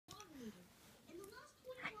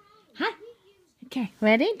Okay,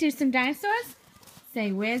 ready? Do some dinosaurs?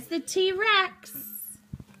 Say, where's the T-Rex?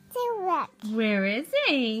 T-Rex. Where is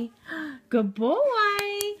he? Good boy.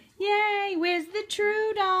 Yay. Where's the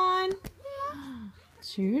Troodon?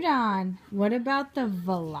 Troodon. What about the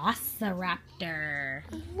Velociraptor?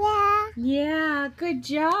 Yeah. Yeah, good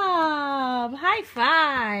job. High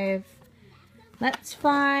five. Let's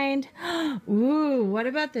find... Ooh, what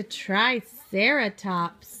about the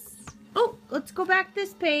Triceratops? Oh, let's go back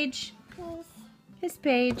this page. This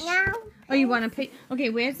page. No. Oh, you want to pick?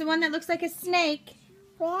 Okay, where's the one that looks like a snake?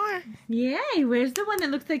 Yeah. Yay, where's the one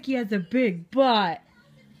that looks like he has a big butt?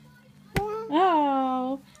 Yeah.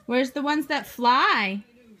 Oh, where's the ones that fly?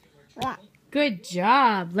 Yeah. Good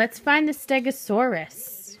job. Let's find the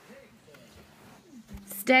Stegosaurus.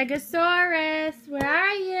 Stegosaurus, where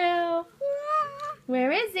are you?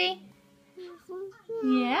 Where is he?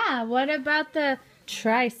 Yeah, what about the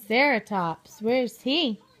Triceratops? Where's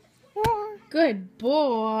he? Yeah. Good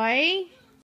boy.